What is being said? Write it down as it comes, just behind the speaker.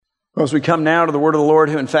Well, as we come now to the word of the Lord,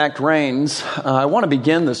 who in fact reigns, I want to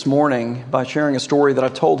begin this morning by sharing a story that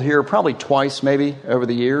I've told here probably twice maybe over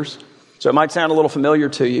the years. So it might sound a little familiar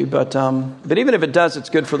to you, but even if it does, it's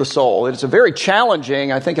good for the soul. It's a very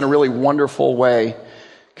challenging, I think in a really wonderful way,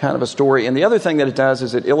 kind of a story. And the other thing that it does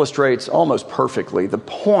is it illustrates almost perfectly the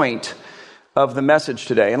point of the message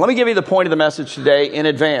today. And let me give you the point of the message today in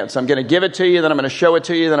advance. I'm going to give it to you, then I'm going to show it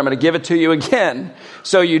to you, then I'm going to give it to you again,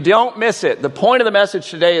 so you don't miss it. The point of the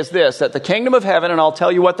message today is this, that the kingdom of heaven, and I'll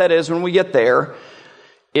tell you what that is when we get there,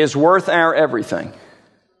 is worth our everything.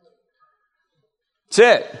 That's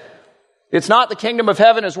it. It's not the kingdom of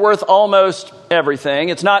heaven is worth almost everything.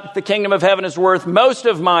 It's not the kingdom of heaven is worth most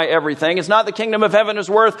of my everything. It's not the kingdom of heaven is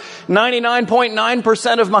worth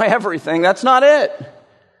 99.9% of my everything. That's not it.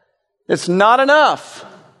 It's not enough.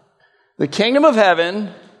 The kingdom of heaven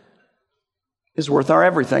is worth our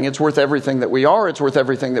everything. It's worth everything that we are. It's worth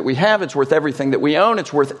everything that we have. It's worth everything that we own.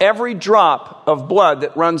 It's worth every drop of blood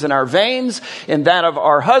that runs in our veins, in that of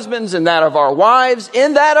our husbands, in that of our wives,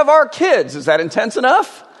 in that of our kids. Is that intense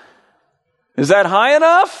enough? Is that high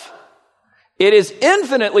enough? It is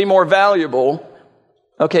infinitely more valuable,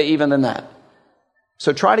 even than that.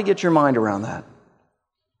 So try to get your mind around that.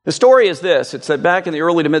 The story is this. It's that back in the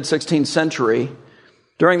early to mid-16th century,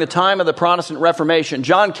 during the time of the Protestant Reformation,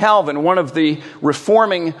 John Calvin, one of the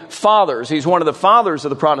reforming fathers, he's one of the fathers of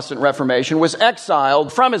the Protestant Reformation, was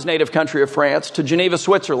exiled from his native country of France to Geneva,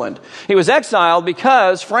 Switzerland. He was exiled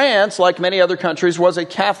because France, like many other countries, was a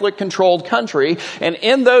Catholic-controlled country, and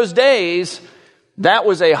in those days, that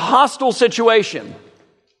was a hostile situation.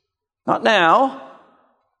 Not now,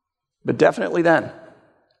 but definitely then.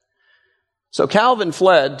 So Calvin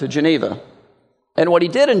fled to Geneva. And what he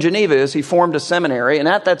did in Geneva is he formed a seminary. And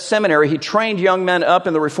at that seminary, he trained young men up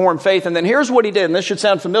in the Reformed faith. And then here's what he did. And this should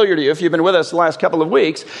sound familiar to you if you've been with us the last couple of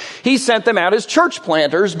weeks. He sent them out as church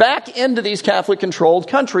planters back into these Catholic-controlled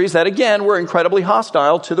countries that, again, were incredibly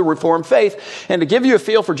hostile to the Reformed faith. And to give you a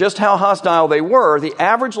feel for just how hostile they were, the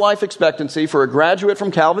average life expectancy for a graduate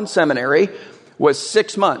from Calvin Seminary was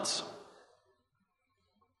 6 months.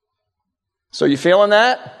 So you feeling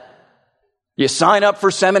that? You sign up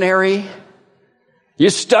for seminary. You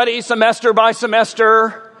study semester by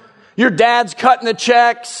semester. Your dad's cutting the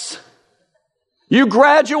checks. You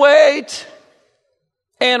graduate.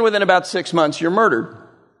 And within about 6 months, you're murdered.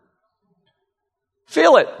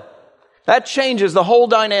 Feel it. That changes the whole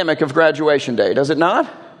dynamic of graduation day, does it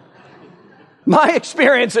not? My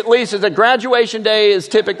experience, at least, is that graduation day is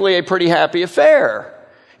typically a pretty happy affair.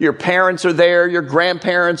 Your parents are there. Your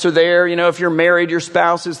grandparents are there. If you're married, your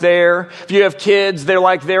spouse is there. If you have kids,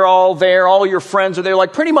 they're all there. All your friends are there.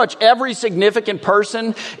 Like pretty much every significant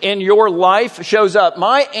person in your life shows up.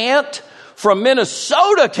 My aunt from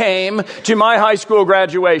Minnesota came to my high school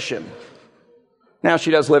graduation. Now she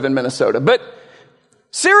does live in Minnesota. But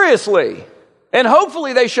seriously, and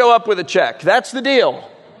hopefully they show up with a check. That's the deal.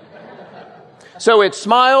 So it's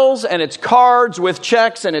smiles and it's cards with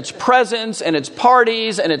checks and it's presents and it's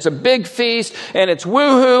parties and it's a big feast and it's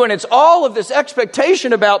woohoo and it's all of this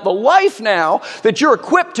expectation about the life now that you're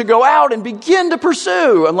equipped to go out and begin to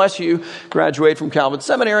pursue, unless you graduate from Calvin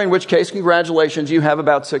Seminary, in which case, congratulations, you have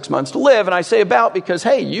about 6 months to live. And I say about because,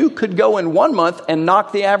 hey, you could go in 1 month and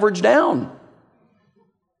knock the average down.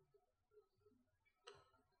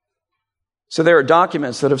 So there are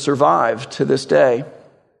documents that have survived to this day.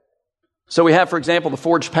 So we have, for example, the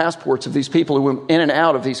forged passports of these people who went in and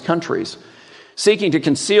out of these countries, seeking to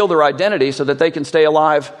conceal their identity so that they can stay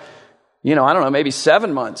alive, maybe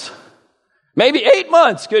 7 months, maybe 8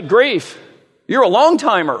 months. Good grief. You're a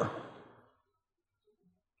long-timer.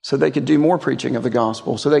 So they could do more preaching of the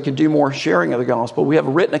gospel, so they could do more sharing of the gospel. We have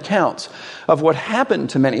written accounts of what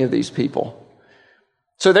happened to many of these people.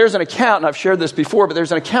 So there's an account, and I've shared this before, but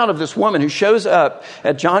there's an account of this woman who shows up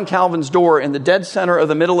at John Calvin's door in the dead center of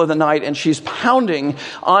the middle of the night, and she's pounding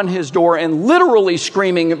on his door and literally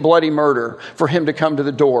screaming bloody murder for him to come to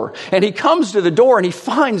the door. And he comes to the door and he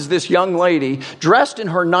finds this young lady dressed in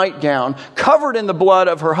her nightgown, covered in the blood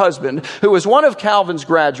of her husband, who was one of Calvin's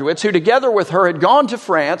graduates, who together with her had gone to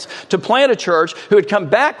France to plant a church, who had come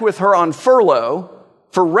back with her on furlough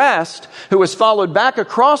for rest, who was followed back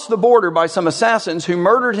across the border by some assassins who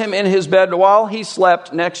murdered him in his bed while he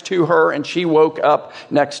slept next to her, and she woke up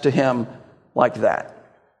next to him like that.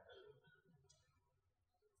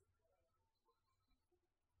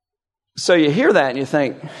 So you hear that and you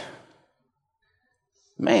think,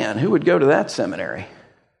 man, who would go to that seminary?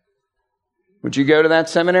 Would you go to that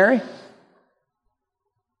seminary?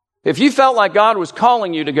 If you felt like God was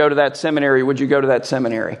calling you to go to that seminary, would you go to that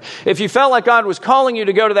seminary? If you felt like God was calling you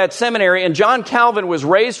to go to that seminary and John Calvin was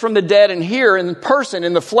raised from the dead and here in person,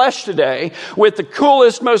 in the flesh today, with the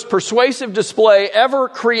coolest, most persuasive display ever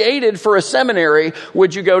created for a seminary,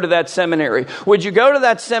 would you go to that seminary? Would you go to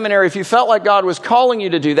that seminary if you felt like God was calling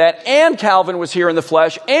you to do that and Calvin was here in the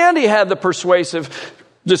flesh and he had the persuasive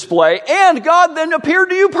display, and God then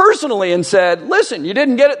appeared to you personally and said, listen, you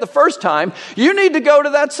didn't get it the first time. You need to go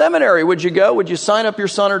to that seminary. Would you go? Would you sign up your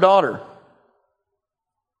son or daughter?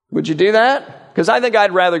 Would you do that? Because I think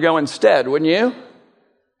I'd rather go instead, wouldn't you?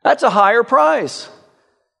 That's a higher price.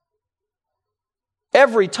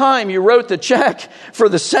 Every time you wrote the check for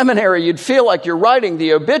the seminary, you'd feel like you're writing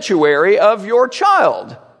the obituary of your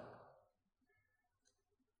child.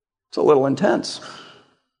 It's a little intense.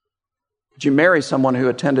 Did you marry someone who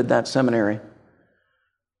attended that seminary?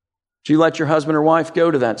 Did you let your husband or wife go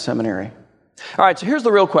to that seminary? All right, so here's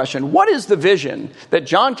the real question. What is the vision that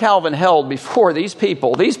John Calvin held before these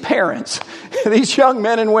people, these parents, these young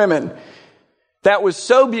men and women, that was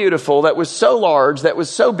so beautiful, that was so large, that was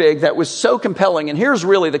so big, that was so compelling? And here's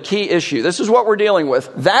really the key issue. This is what we're dealing with.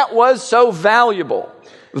 That was so valuable.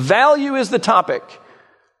 Value is the topic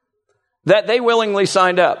that they willingly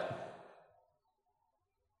signed up.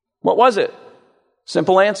 What was it?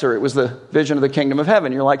 Simple answer. It was the vision of the kingdom of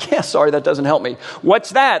heaven. You're like, yeah, sorry, that doesn't help me.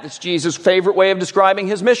 What's that? It's Jesus' favorite way of describing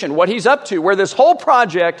his mission, what he's up to, where this whole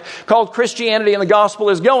project called Christianity and the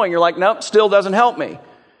gospel is going. You're like, nope, still doesn't help me.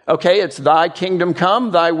 Okay, it's thy kingdom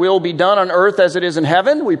come, thy will be done on earth as it is in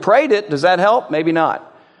heaven. We prayed it. Does that help? Maybe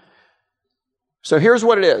not. So here's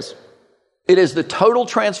what it is. It is the total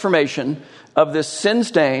transformation of this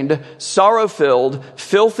sin-stained, sorrow-filled,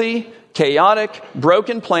 filthy, chaotic,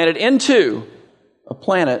 broken planet into a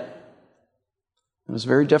planet that is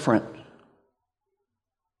very different.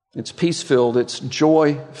 It's peace-filled, it's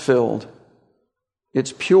joy-filled,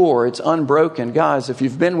 it's pure, it's unbroken. Guys, if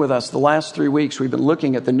you've been with us the last 3 weeks, we've been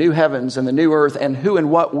looking at the new heavens and the new earth and who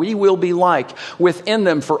and what we will be like within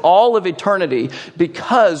them for all of eternity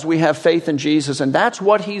because we have faith in Jesus, and that's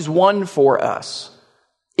what he's won for us.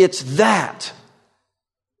 It's that.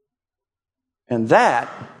 And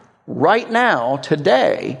that right now,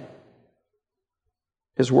 today,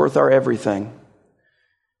 is worth our everything.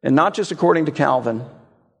 And not just according to Calvin,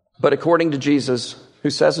 but according to Jesus, who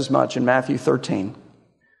says as much in Matthew 13,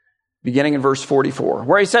 beginning in verse 44,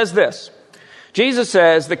 where he says this. Jesus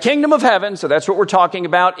says, the kingdom of heaven, so that's what we're talking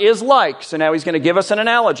about, is like. So now he's going to give us an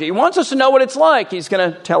analogy. He wants us to know what it's like. He's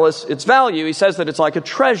going to tell us its value. He says that it's like a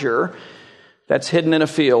treasure that's hidden in a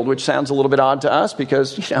field, which sounds a little bit odd to us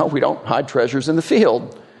because, we don't hide treasures in the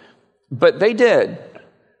field. But they did.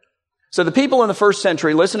 So the people in the first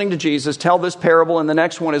century listening to Jesus tell this parable and the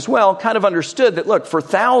next one as well kind of understood that, look, for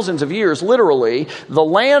thousands of years, literally, the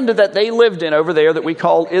land that they lived in over there that we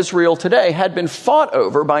call Israel today had been fought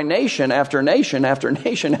over by nation after nation after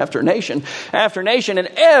nation after nation after nation. And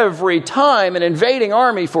every time an invading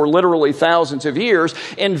army for literally thousands of years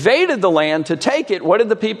invaded the land to take it, what did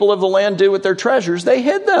the people of the land do with their treasures? They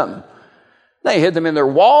hid them. They hid them in their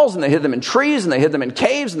walls, and they hid them in trees, and they hid them in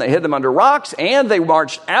caves, and they hid them under rocks, and they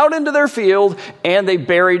marched out into their field, and they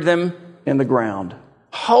buried them in the ground,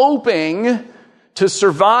 hoping to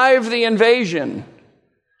survive the invasion.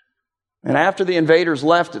 And after the invaders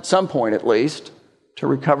left, at some point at least, to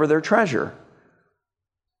recover their treasure.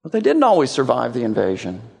 But they didn't always survive the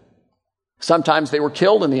invasion. Sometimes they were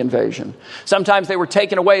killed in the invasion. Sometimes they were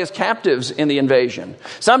taken away as captives in the invasion.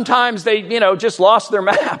 Sometimes they, just lost their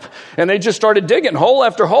map and they just started digging hole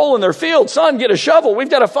after hole in their field. Son, get a shovel. We've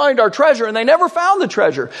got to find our treasure. And they never found the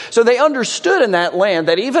treasure. So they understood in that land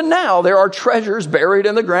that even now there are treasures buried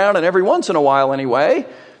in the ground, and every once in a while anyway,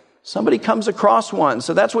 somebody comes across one.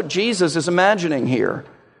 So that's what Jesus is imagining here.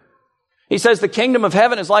 He says the kingdom of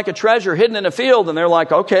heaven is like a treasure hidden in a field. And they're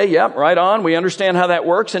like, okay, yep, right on. We understand how that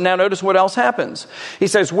works. And now notice what else happens. He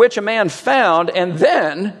says, which a man found, and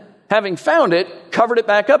then, having found it, covered it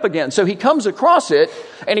back up again. So he comes across it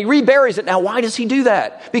and he reburies it. Now, why does he do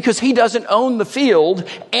that? Because he doesn't own the field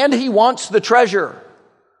and he wants the treasure.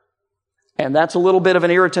 And that's a little bit of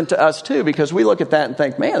an irritant to us too, because we look at that and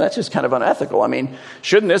think, man, that's just kind of unethical. I mean,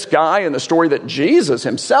 shouldn't this guy in the story that Jesus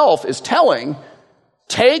himself is telling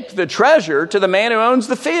take the treasure to the man who owns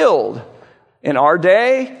the field? In our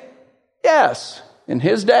day, yes. In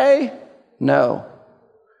his day, no.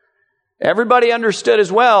 Everybody understood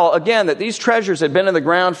as well, again, that these treasures had been in the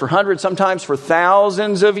ground for hundreds, sometimes for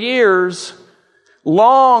thousands of years,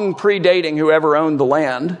 long predating whoever owned the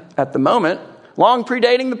land at the moment, long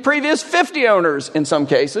predating the previous 50 owners in some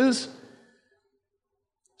cases.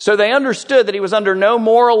 So they understood that he was under no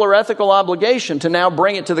moral or ethical obligation to now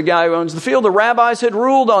bring it to the guy who owns the field. The rabbis had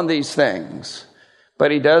ruled on these things. But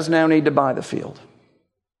he does now need to buy the field.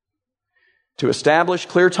 To establish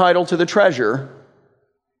clear title to the treasure,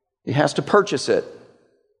 he has to purchase it.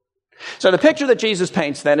 So the picture that Jesus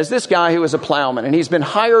paints then is this guy who is a plowman, and he's been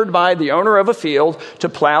hired by the owner of a field to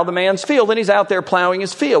plow the man's field, and he's out there plowing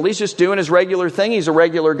his field. He's just doing his regular thing. He's a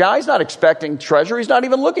regular guy. He's not expecting treasure. He's not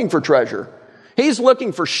even looking for treasure. He's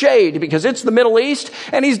looking for shade because it's the Middle East,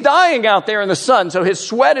 and he's dying out there in the sun. So his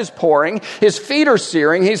sweat is pouring, his feet are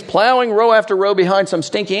searing, he's plowing row after row behind some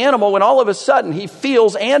stinky animal when all of a sudden he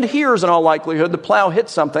feels and hears in all likelihood the plow hit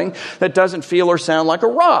something that doesn't feel or sound like a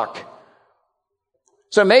rock.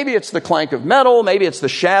 So maybe it's the clank of metal, maybe it's the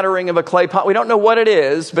shattering of a clay pot. We don't know what it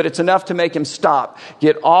is, but it's enough to make him stop,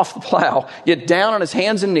 get off the plow, get down on his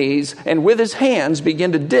hands and knees, and with his hands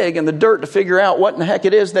begin to dig in the dirt to figure out what in the heck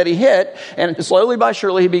it is that he hit. And slowly by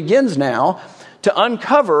surely he begins now to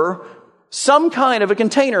uncover some kind of a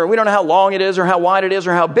container. We don't know how long it is or how wide it is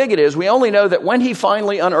or how big it is. We only know that when he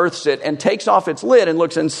finally unearths it and takes off its lid and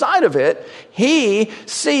looks inside of it, he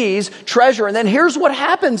sees treasure. And then here's what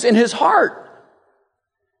happens in his heart.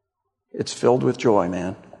 It's filled with joy,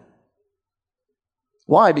 man.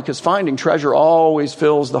 Why? Because finding treasure always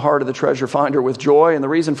fills the heart of the treasure finder with joy. And the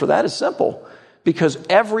reason for that is simple. Because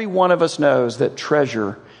every one of us knows that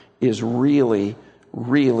treasure is really,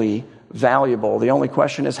 really valuable. The only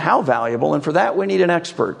question is how valuable. And for that, we need an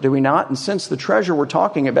expert, do we not? And since the treasure we're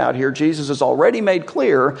talking about here, Jesus has already made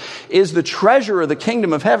clear, is the treasure of the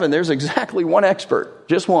kingdom of heaven, there's exactly one expert,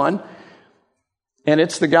 just one. And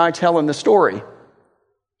it's the guy telling the story.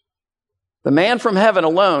 The man from heaven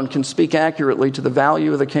alone can speak accurately to the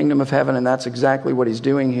value of the kingdom of heaven, and that's exactly what he's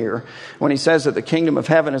doing here. When he says that the kingdom of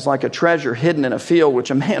heaven is like a treasure hidden in a field which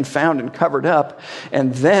a man found and covered up,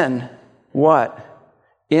 and then what?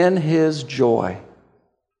 In his joy.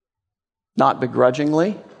 Not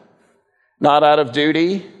begrudgingly, not out of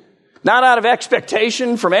duty, not out of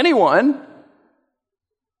expectation from anyone,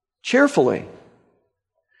 cheerfully.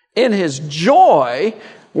 In his joy,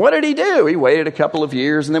 what did he do? He waited a couple of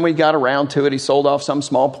years, and then when he got around to it, he sold off some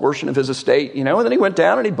small portion of his estate, and then he went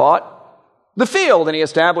down and he bought the field, and he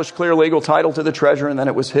established clear legal title to the treasure, and then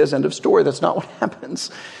it was his. End of story. That's not what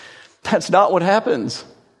happens. That's not what happens.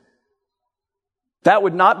 That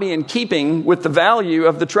would not be in keeping with the value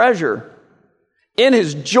of the treasure. In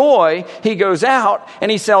his joy, he goes out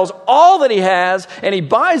and he sells all that he has and he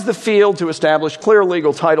buys the field to establish clear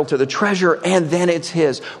legal title to the treasure, and then it's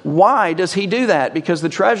his. Why does he do that? Because the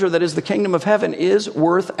treasure that is the kingdom of heaven is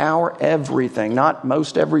worth our everything. Not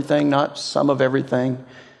most everything, not some of everything.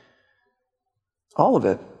 All of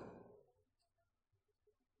it.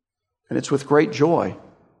 And it's with great joy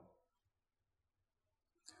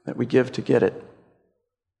that we give to get it.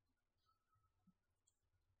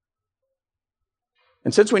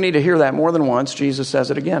 And since we need to hear that more than once, Jesus says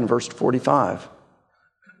it again, verse 45.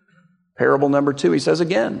 Parable number 2, he says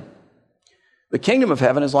again, the kingdom of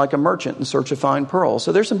heaven is like a merchant in search of fine pearls.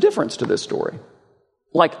 So there's some difference to this story.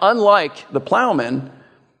 Unlike the plowman,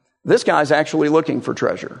 this guy's actually looking for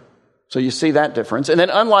treasure. So you see that difference. And then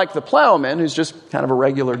unlike the plowman, who's just kind of a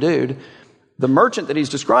regular dude, the merchant that he's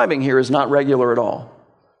describing here is not regular at all.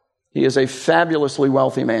 He is a fabulously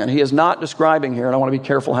wealthy man. He is not describing here, and I want to be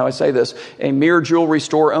careful how I say this, a mere jewelry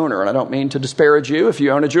store owner. And I don't mean to disparage you if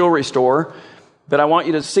you own a jewelry store, but I want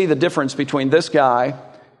you to see the difference between this guy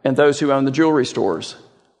and those who own the jewelry stores.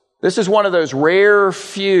 This is one of those rare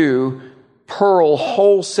few pearl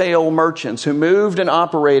wholesale merchants who moved and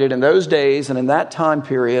operated in those days and in that time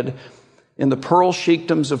period in the pearl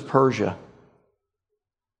sheikdoms of Persia,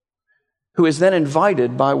 who is then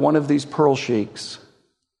invited by one of these pearl sheiks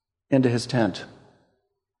into his tent.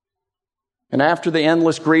 And after the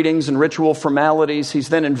endless greetings and ritual formalities, he's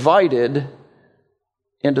then invited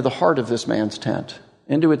into the heart of this man's tent,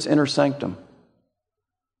 into its inner sanctum.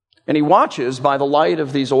 And he watches by the light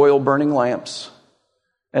of these oil-burning lamps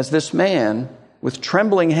as this man, with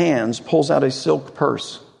trembling hands, pulls out a silk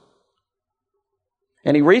purse.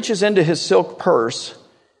 And he reaches into his silk purse,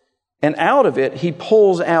 and out of it he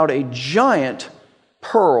pulls out a giant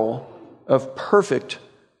pearl of perfect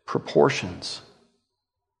proportions.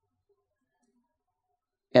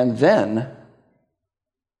 And then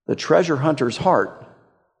the treasure hunter's heart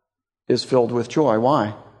is filled with joy.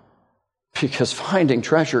 Why? Because finding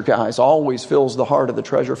treasure, guys, always fills the heart of the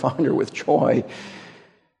treasure finder with joy.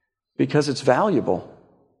 Because it's valuable.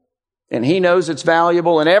 And he knows it's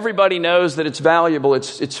valuable, and everybody knows that it's valuable.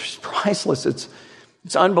 It's priceless.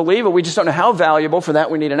 It's unbelievable. We just don't know how valuable. For that,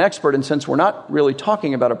 we need an expert. And since we're not really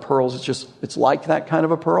talking about a pearl, it's like that kind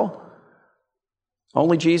of a pearl.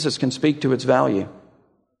 Only Jesus can speak to its value.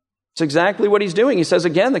 It's exactly what he's doing. He says,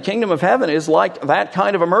 again, the kingdom of heaven is like that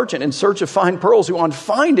kind of a merchant in search of fine pearls who, on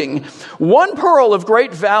finding one pearl of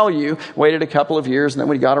great value, waited a couple of years, and then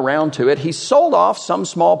when he got around to it, he sold off some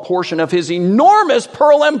small portion of his enormous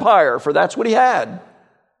pearl empire, for that's what he had.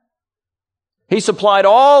 He supplied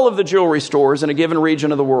all of the jewelry stores in a given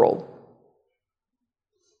region of the world.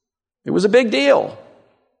 It was a big deal.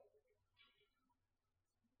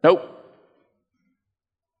 Nope.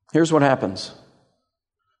 Here's what happens.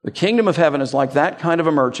 The kingdom of heaven is like that kind of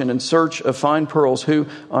a merchant in search of fine pearls who,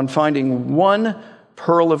 on finding one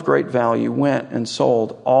pearl of great value, went and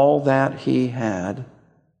sold all that he had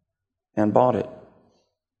and bought it.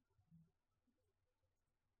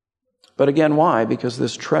 But again, why? Because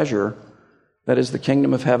this treasure that is the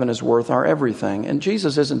kingdom of heaven is worth our everything. And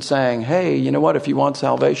Jesus isn't saying, hey, you know what? If you want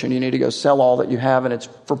salvation, you need to go sell all that you have and it's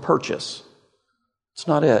for purchase. It's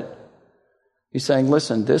not it. He's saying,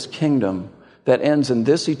 listen, this kingdom that ends in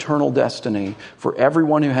this eternal destiny for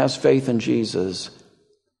everyone who has faith in Jesus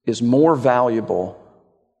is more valuable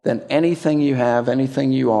than anything you have,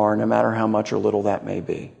 anything you are, no matter how much or little that may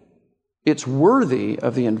be. It's worthy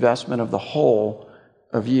of the investment of the whole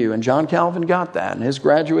of you. And John Calvin got that, and his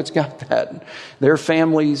graduates got that. Their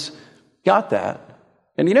families got that.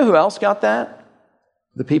 And you know who else got that?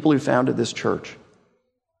 The people who founded this church.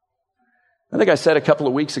 I think I said a couple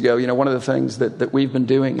of weeks ago, one of the things that we've been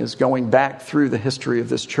doing is going back through the history of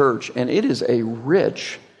this church, and it is a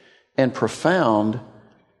rich and profound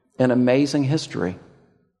and amazing history.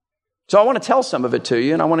 So I want to tell some of it to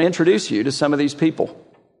you, and I want to introduce you to some of these people.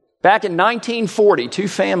 Back in 1940, two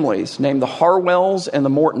families named the Harwells and the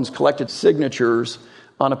Mortons collected signatures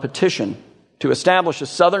on a petition to establish a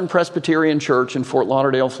Southern Presbyterian church in Fort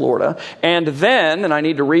Lauderdale, Florida. And then, and I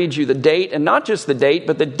need to read you the date, and not just the date,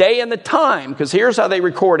 but the day and the time, because here's how they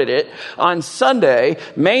recorded it. On Sunday,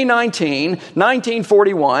 May 19,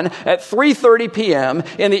 1941, at 3:30 p.m.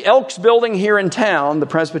 in the Elks Building here in town, the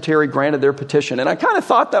Presbytery granted their petition. And I kind of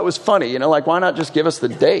thought that was funny, why not just give us the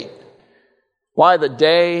date? Why the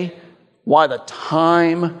day? Why the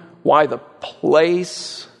time? Why the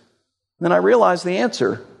place? Then I realized the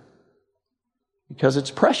answer. Because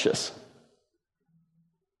it's precious.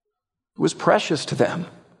 It was precious to them.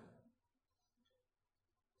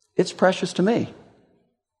 It's precious to me.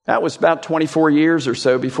 That was about 24 years or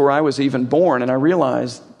so before I was even born, and I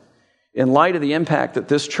realized, in light of the impact that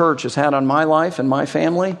this church has had on my life and my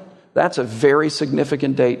family, that's a very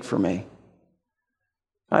significant date for me.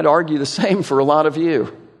 I'd argue the same for a lot of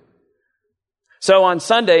you. So on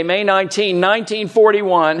Sunday, May 19,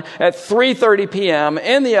 1941, at 3:30 p.m.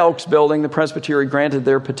 in the Elks Building, the Presbytery granted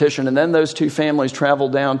their petition, and then those two families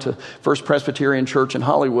traveled down to First Presbyterian Church in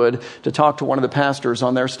Hollywood to talk to one of the pastors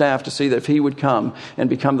on their staff to see that if he would come and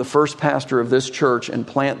become the first pastor of this church and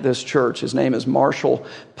plant this church. His name is Marshall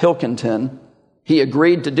Pilkington. He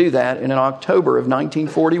agreed to do that in October of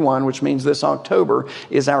 1941, which means this October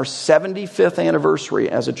is our 75th anniversary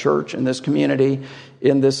as a church in this community,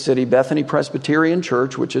 in this city. Bethany Presbyterian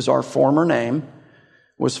Church, which is our former name,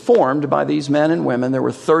 was formed by these men and women. There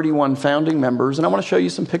were 31 founding members, and I want to show you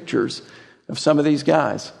some pictures of some of these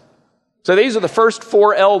guys. So these are the first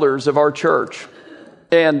four elders of our church,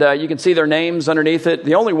 and you can see their names underneath it.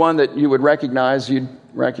 The only one that you'd recognize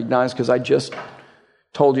because I just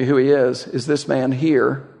told you who he is this man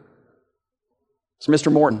here. It's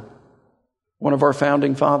Mr. Morton, one of our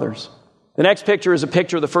founding fathers. The next picture is a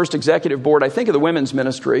picture of the first executive board, I think, of the women's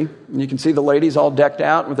ministry. And you can see the ladies all decked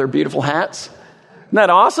out with their beautiful hats. Isn't that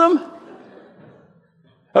awesome?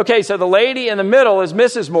 Okay, so the lady in the middle is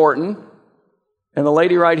Mrs. Morton, and the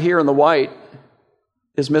lady right here in the white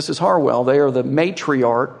is Mrs. Harwell. They are the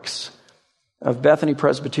matriarchs of Bethany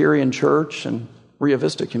Presbyterian Church and Rio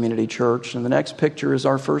Vista Community Church. And the next picture is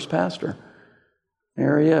our first pastor.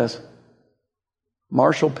 There he is.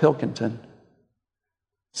 Marshall Pilkington.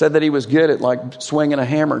 Said that he was good at swinging a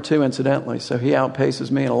hammer too, incidentally. So he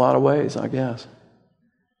outpaces me in a lot of ways, I guess.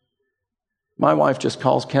 My wife just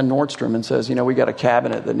calls Ken Nordstrom and says, we got a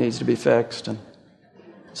cabinet that needs to be fixed. And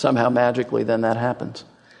somehow magically then that happens.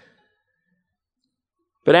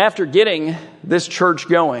 But after getting this church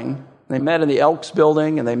going, they met in the Elks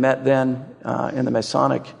Building, and they met then in the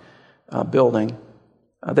Masonic building.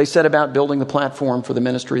 They set about building the platform for the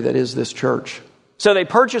ministry that is this church. So they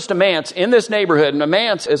purchased a manse in this neighborhood, and a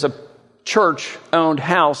manse is a church-owned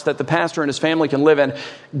house that the pastor and his family can live in.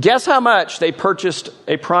 Guess how much they purchased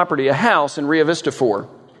a house in Rio Vista for?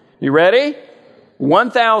 You ready?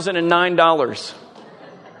 $1,009.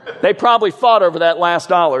 They probably fought over that last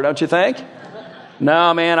dollar, don't you think?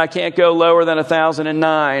 No, man, I can't go lower than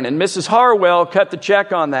 $1,009. And Mrs. Harwell cut the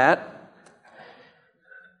check on that.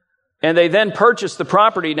 And they then purchased the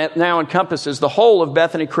property that now encompasses the whole of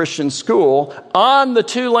Bethany Christian School on the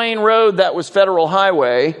 2-lane road that was Federal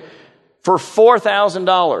Highway for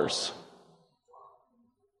 $4,000.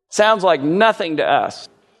 Sounds like nothing to us,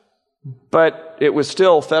 but it was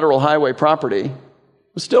still Federal Highway property.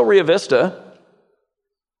 It was still Rio Vista.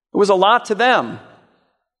 It was a lot to them.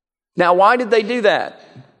 Now, why did they do that?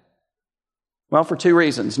 Well, for 2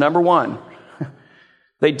 reasons. Number one,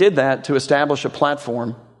 they did that to establish a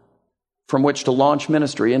platform from which to launch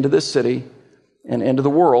ministry into this city and into the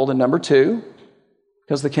world. And number two,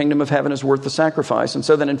 because the kingdom of heaven is worth the sacrifice. And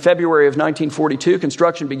so then in February of 1942,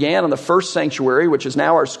 construction began on the first sanctuary, which is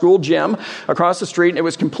now our school gym across the street. And it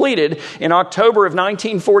was completed in October of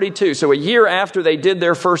 1942, so a year after they did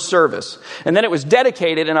their first service. And then it was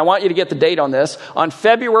dedicated, and I want you to get the date on this, on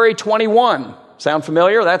February 21. Sound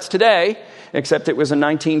familiar? That's today, except it was in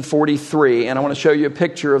 1943. And I want to show you a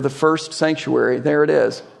picture of the first sanctuary. There it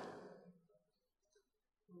is.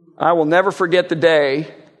 I will never forget the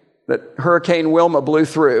day that Hurricane Wilma blew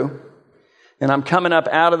through, and I'm coming up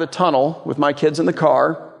out of the tunnel with my kids in the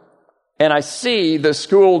car, and I see the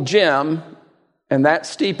school gym, and that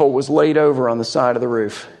steeple was laid over on the side of the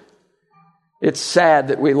roof. It's sad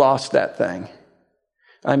that we lost that thing.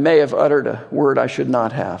 I may have uttered a word I should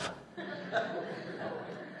not have.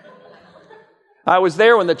 I was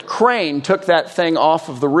there when the crane took that thing off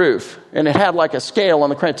of the roof, and it had like a scale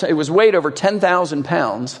on the crane. It was weighed over 10,000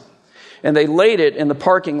 pounds. And they laid it in the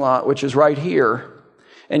parking lot, which is right here.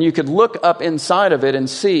 And you could look up inside of it and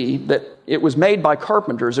see that it was made by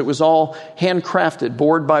carpenters. It was all handcrafted,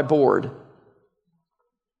 board by board.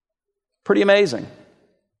 Pretty amazing.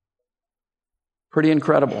 Pretty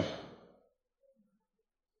incredible.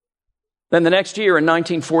 Then the next year, in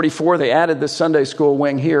 1944, they added the Sunday school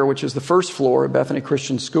wing here, which is the first floor of Bethany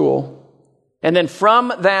Christian School. And then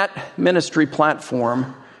from that ministry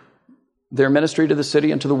platform, their ministry to the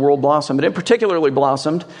city and to the world blossomed. And it particularly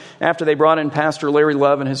blossomed after they brought in Pastor Larry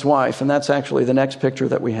Love and his wife. And that's actually the next picture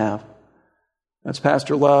that we have. That's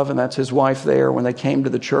Pastor Love, and that's his wife there when they came to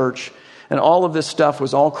the church. And all of this stuff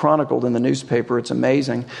was all chronicled in the newspaper. It's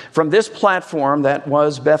amazing. From this platform that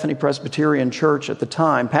was Bethany Presbyterian Church at the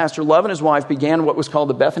time, Pastor Love and his wife began what was called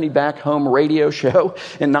the Bethany Back Home radio show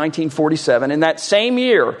in 1947. In that same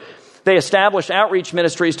year, they established outreach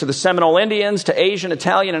ministries to the Seminole Indians, to Asian,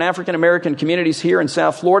 Italian, and African American communities here in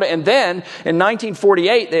South Florida. And then in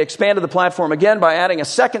 1948, they expanded the platform again by adding a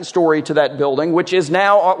second story to that building, which is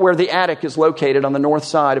now where the attic is located on the north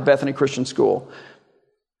side of Bethany Christian School.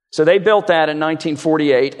 So they built that in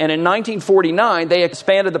 1948. And in 1949, they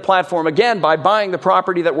expanded the platform again by buying the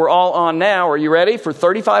property that we're all on now. Are you ready? For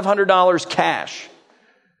 $3,500 cash,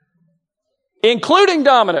 including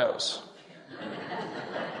Domino's.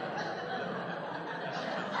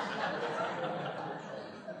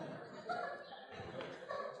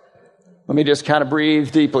 Let me just kind of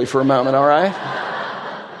breathe deeply for a moment, all right?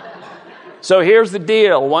 So here's the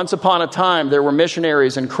deal. Once upon a time, there were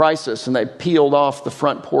missionaries in crisis, and they peeled off the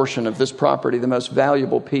front portion of this property, the most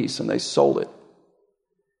valuable piece, and they sold it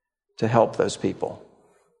to help those people.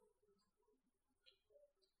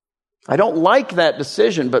 I don't like that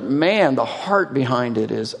decision, but man, the heart behind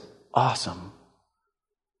it is awesome.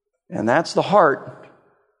 And that's the heart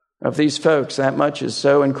of these folks. That much is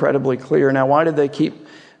so incredibly clear. Now, why did they keep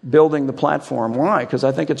building the platform? Why? Because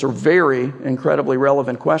I think it's a very incredibly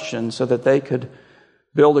relevant question, so that they could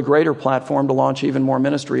build a greater platform to launch even more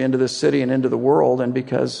ministry into this city and into the world. And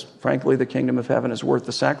because, frankly, the kingdom of heaven is worth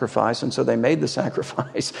the sacrifice. And so they made the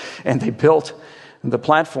sacrifice and they built the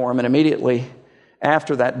platform. And immediately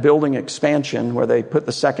after that building expansion, where they put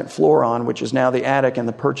the second floor on, which is now the attic, and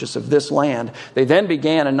the purchase of this land, they then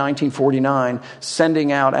began in 1949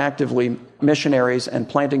 sending out actively missionaries and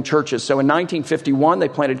planting churches. So in 1951, they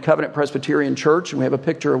planted Covenant Presbyterian Church, and we have a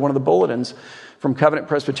picture of one of the bulletins from Covenant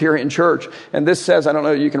Presbyterian Church. And this says, I don't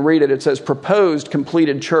know if you can read it, it says, proposed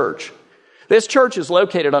completed church. This church is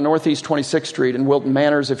located on Northeast 26th Street in Wilton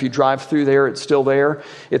Manors. If you drive through there, it's still there.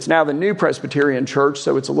 It's now the New Presbyterian Church,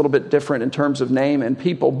 so it's a little bit different in terms of name and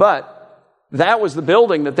people. But that was the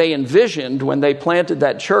building that they envisioned when they planted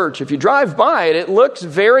that church. If you drive by it, it looks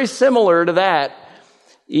very similar to that,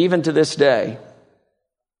 even to this day.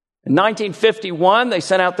 In 1951, they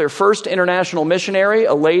sent out their first international missionary,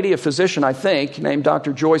 a lady, a physician, I think, named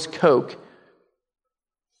Dr. Joyce Koch.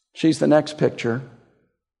 She's the next picture.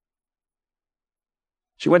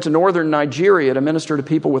 She went to northern Nigeria to minister to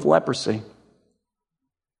people with leprosy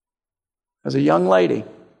as a young lady.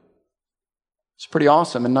 It's pretty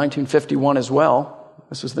awesome. In 1951 as well,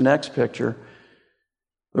 this is the next picture,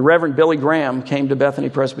 the Reverend Billy Graham came to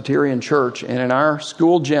Bethany Presbyterian Church, and in our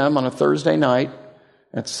school gym on a Thursday night,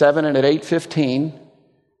 at 7 and at 8:15,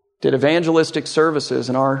 did evangelistic services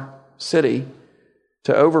in our city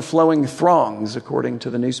to overflowing throngs, according to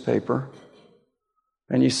the newspaper.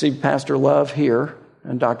 And you see Pastor Love here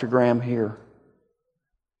and Dr. Graham here.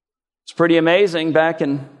 It's pretty amazing. Back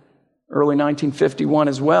in early 1951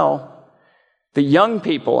 as well, the young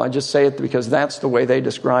people, I just say it because that's the way they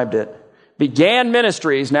described it, began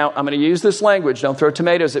ministries. Now, I'm going to use this language. Don't throw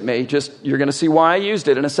tomatoes at me. You're going to see why I used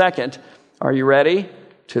it in a second. Are you ready?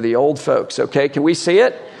 To the old folks, okay? Can we see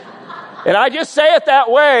it? And I just say it that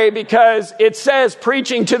way because it says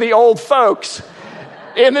preaching to the old folks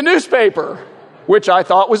in the newspaper, which I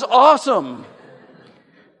thought was awesome.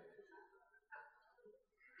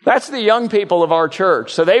 That's the young people of our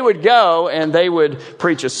church. So they would go and they would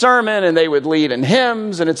preach a sermon and they would lead in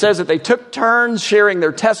hymns. And it says that they took turns sharing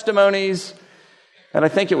their testimonies. And I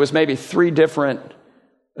think it was maybe 3 different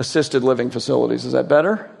assisted living facilities. Is that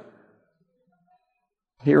better?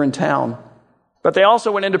 Here in town. But they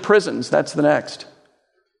also went into prisons. That's the next.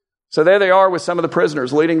 So there they are with some of the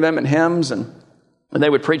prisoners, leading them in hymns. And they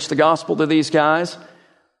would preach the gospel to these guys.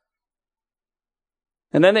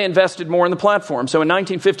 And then they invested more in the platform. So in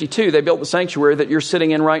 1952, they built the sanctuary that you're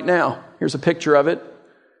sitting in right now. Here's a picture of it.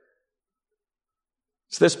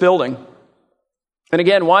 It's this building. And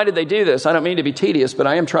again, why did they do this? I don't mean to be tedious, but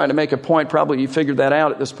I am trying to make a point. Probably you figured that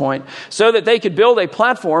out at this point. So that they could build a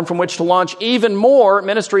platform from which to launch even more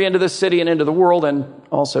ministry into this city and into the world, and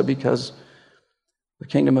also because the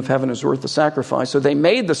kingdom of heaven is worth the sacrifice. So they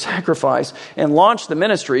made the sacrifice and launched the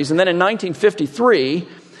ministries. And then in 1953,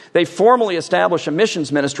 they formally established a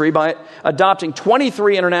missions ministry by adopting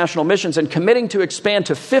 23 international missions and committing to expand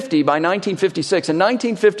to 50 by 1956. In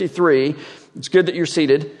 1953, it's good that you're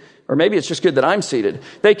seated, or maybe it's just good that I'm seated.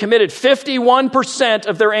 They committed 51%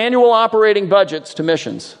 of their annual operating budgets to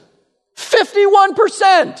missions.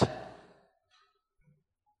 51%!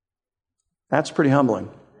 That's pretty humbling.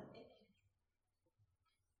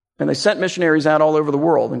 And they sent missionaries out all over the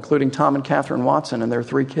world, including Tom and Catherine Watson and their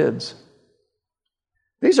 3 kids.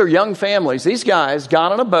 These are young families. These guys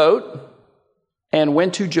got on a boat and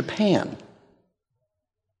went to Japan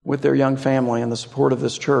with their young family and the support of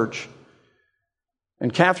this church.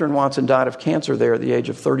 And Catherine Watson died of cancer there at the age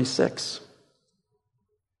of 36.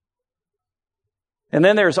 And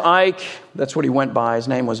then there's Ike. That's what he went by. His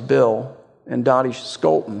name was Bill. And Dottie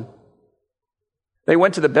Skolton. They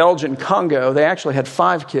went to the Belgian Congo. They actually had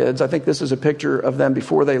 5 kids. I think this is a picture of them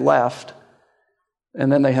before they left.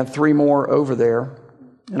 And then they had 3 more over there.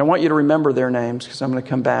 And I want you to remember their names because I'm going to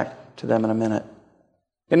come back to them in a minute.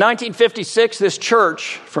 In 1956, this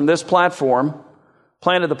church from this platform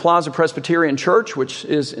planted the Plaza Presbyterian Church, which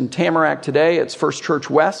is in Tamarack today. It's First Church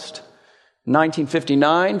West. In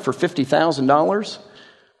 1959, for $50,000,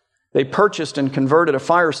 they purchased and converted a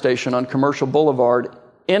fire station on Commercial Boulevard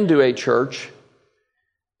into a church.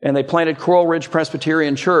 And they planted Coral Ridge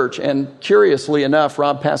Presbyterian Church. And curiously enough,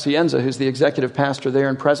 Rob Pacienza, who's the executive pastor there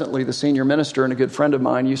and presently the senior minister and a good friend of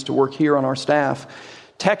mine, used to work here on our staff,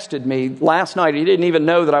 texted me last night. He didn't even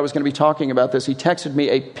know that I was going to be talking about this. He texted me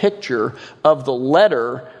a picture of the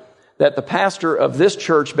letter that the pastor of this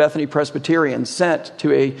church, Bethany Presbyterian, sent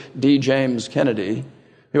to a D. James Kennedy,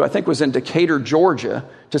 who I think was in Decatur, Georgia,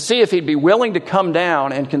 to see if he'd be willing to come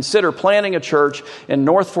down and consider planting a church in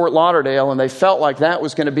North Fort Lauderdale, and they felt like that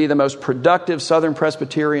was going to be the most productive Southern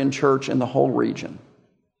Presbyterian church in the whole region.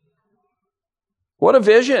 What a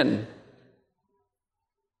vision.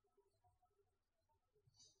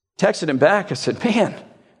 Texted him back. I said, man,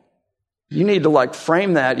 you need to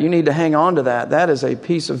frame that. You need to hang on to that. That is a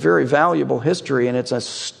piece of very valuable history, and it's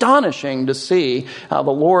astonishing to see how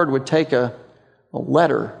the Lord would take a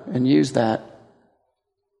letter and use that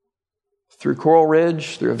through Coral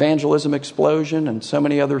Ridge, through Evangelism Explosion, and so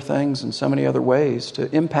many other things and so many other ways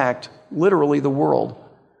to impact literally the world.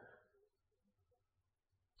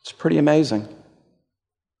 It's pretty amazing.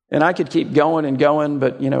 And I could keep going and going,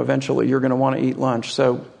 but eventually you're going to want to eat lunch.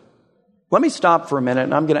 So let me stop for a minute,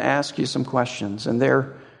 and I'm going to ask you some questions, and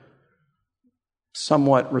they're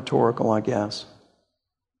somewhat rhetorical, I guess.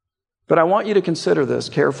 But I want you to consider this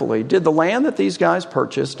carefully. Did the land that these guys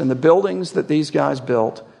purchased and the buildings that these guys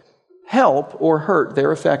built help or hurt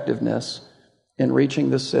their effectiveness in reaching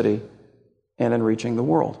the city and in reaching the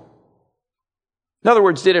world? In other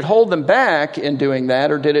words, did it hold them back in doing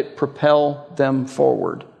that, or did it propel them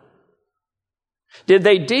forward? Did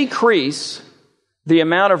they decrease the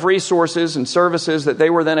amount of resources and services that they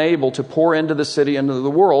were then able to pour into the city and into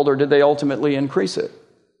the world, or did they ultimately increase it?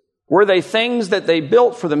 Were they things that they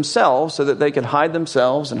built for themselves so that they could hide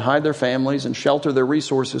themselves and hide their families and shelter their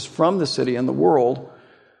resources from the city and the world?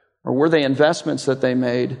 Or were they investments that they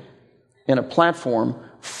made in a platform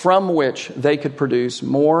from which they could produce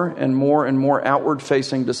more and more and more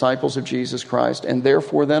outward-facing disciples of Jesus Christ, and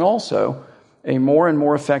therefore then also a more and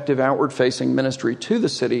more effective outward-facing ministry to the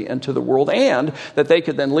city and to the world, and that they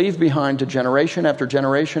could then leave behind to generation after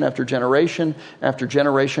generation after generation after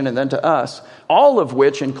generation, and then to us, all of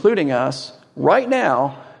which, including us, right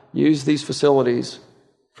now, use these facilities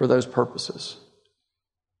for those purposes.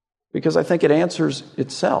 Because I think it answers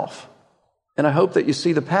itself. And I hope that you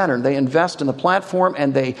see the pattern. They invest in the platform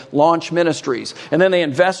and they launch ministries. And then they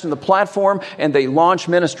invest in the platform and they launch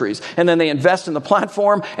ministries. And then they invest in the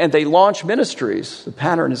platform and they launch ministries. The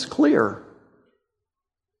pattern is clear.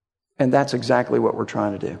 And that's exactly what we're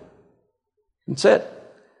trying to do. That's it.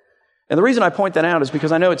 And the reason I point that out is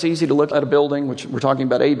because I know it's easy to look at a building, which we're talking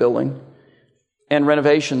about a building, and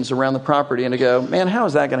renovations around the property, and to go, man, how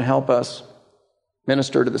is that going to help us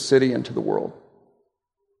minister to the city and to the world?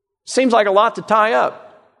 Seems like a lot to tie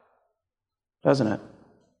up, doesn't it?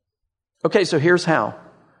 Okay, so here's how.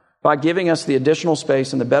 By giving us the additional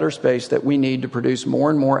space and the better space that we need to produce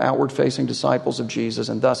more and more outward-facing disciples of Jesus,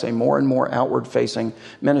 and thus a more and more outward-facing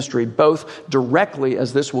ministry, both directly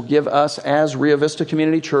as this will give us as Rio Vista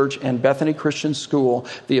Community Church and Bethany Christian School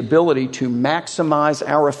the ability to maximize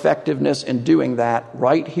our effectiveness in doing that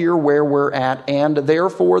right here where we're at, and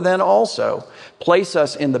therefore then also place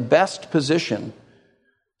us in the best position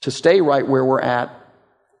to stay right where we're at,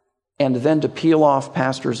 and then to peel off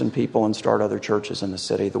pastors and people and start other churches in the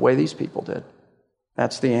city the way these people did.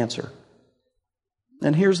 That's the answer.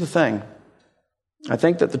 And here's the thing. I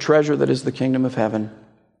think that the treasure that is the kingdom of heaven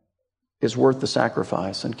is worth the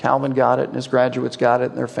sacrifice. And Calvin got it, and his graduates got it,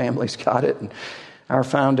 and their families got it, and our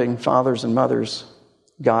founding fathers and mothers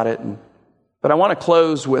got it. But I want to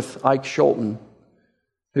close with Ike Schulten,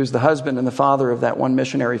 who's the husband and the father of that one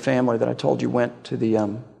missionary family that I told you went to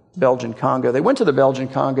the Belgian Congo. They went to the Belgian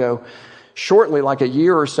Congo shortly, like a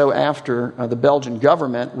year or so after the Belgian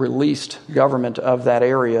government released government of that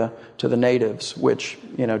area to the natives, which,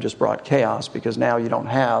 just brought chaos, because now you don't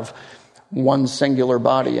have one singular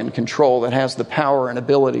body in control that has the power and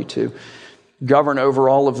ability to govern over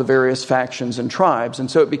all of the various factions and tribes.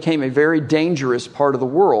 And so it became a very dangerous part of the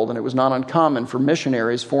world, and it was not uncommon for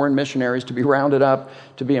missionaries, foreign missionaries, to be rounded up,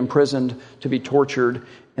 to be imprisoned, to be tortured,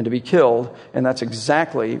 and to be killed. And that's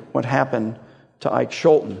exactly what happened to Ike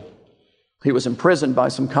Schulten. He was imprisoned by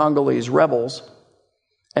some Congolese rebels,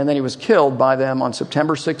 and then he was killed by them on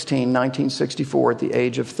September 16, 1964, at the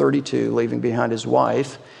age of 32, leaving behind his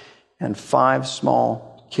wife and 5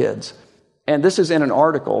 small kids. And this is in an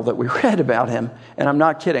article that we read about him, and I'm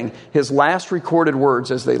not kidding. His last recorded words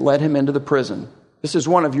as they led him into the prison, this is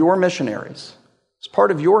one of your missionaries, it's part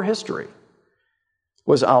of your history,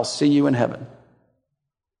 was, "I'll see you in heaven."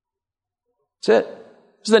 That's it.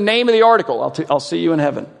 This is the name of the article. I'll see you in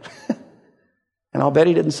heaven. And I'll bet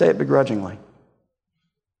he didn't say it begrudgingly.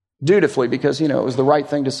 Dutifully, because, it was the right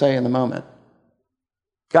thing to say in the moment.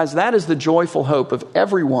 Guys, that is the joyful hope of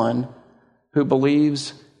everyone who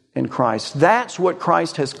believes in Christ. That's what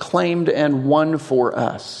Christ has claimed and won for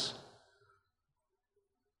us.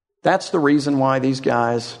 That's the reason why these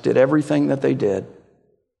guys did everything that they did.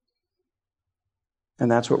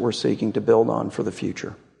 And that's what we're seeking to build on for the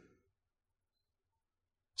future.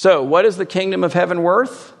 So, what is the kingdom of heaven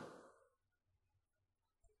worth?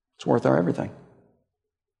 It's worth our everything.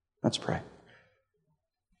 Let's pray.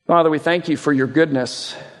 Father, we thank you for your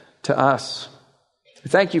goodness to us. We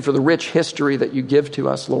thank you for the rich history that you give to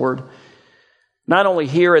us, Lord, not only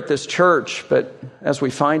here at this church, but as we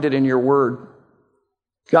find it in your word.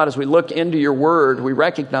 God, as we look into your word, we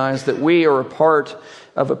recognize that we are a part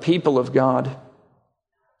of a people of God,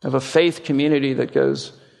 of a faith community that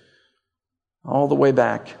goes all the way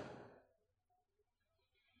back.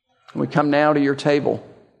 And we come now to your table,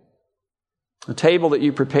 a table that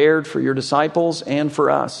you prepared for your disciples and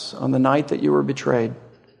for us on the night that you were betrayed.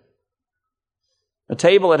 A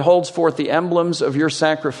table that holds forth the emblems of your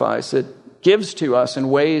sacrifice. It gives to us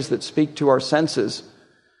in ways that speak to our senses,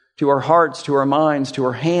 to our hearts, to our minds, to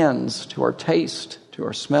our hands, to our taste, to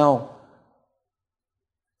our smell.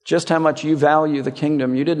 Just how much you value the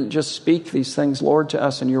kingdom. You didn't just speak these things, Lord, to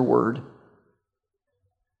us in your word.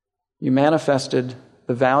 You manifested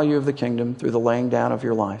the value of the kingdom through the laying down of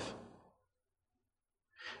your life.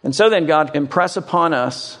 And so then, God, impress upon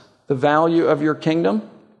us the value of your kingdom.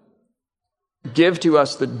 Give to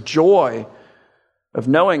us the joy of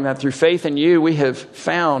knowing that through faith in you, we have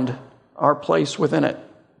found our place within it.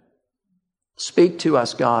 Speak to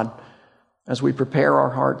us, God, as we prepare our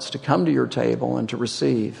hearts to come to your table and to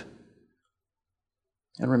receive.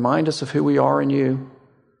 And remind us of who we are in you,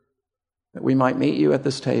 that we might meet you at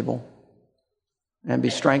this table. and be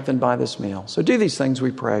strengthened by this meal. So do these things,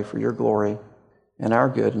 we pray, for your glory and our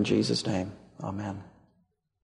good in Jesus' name. Amen.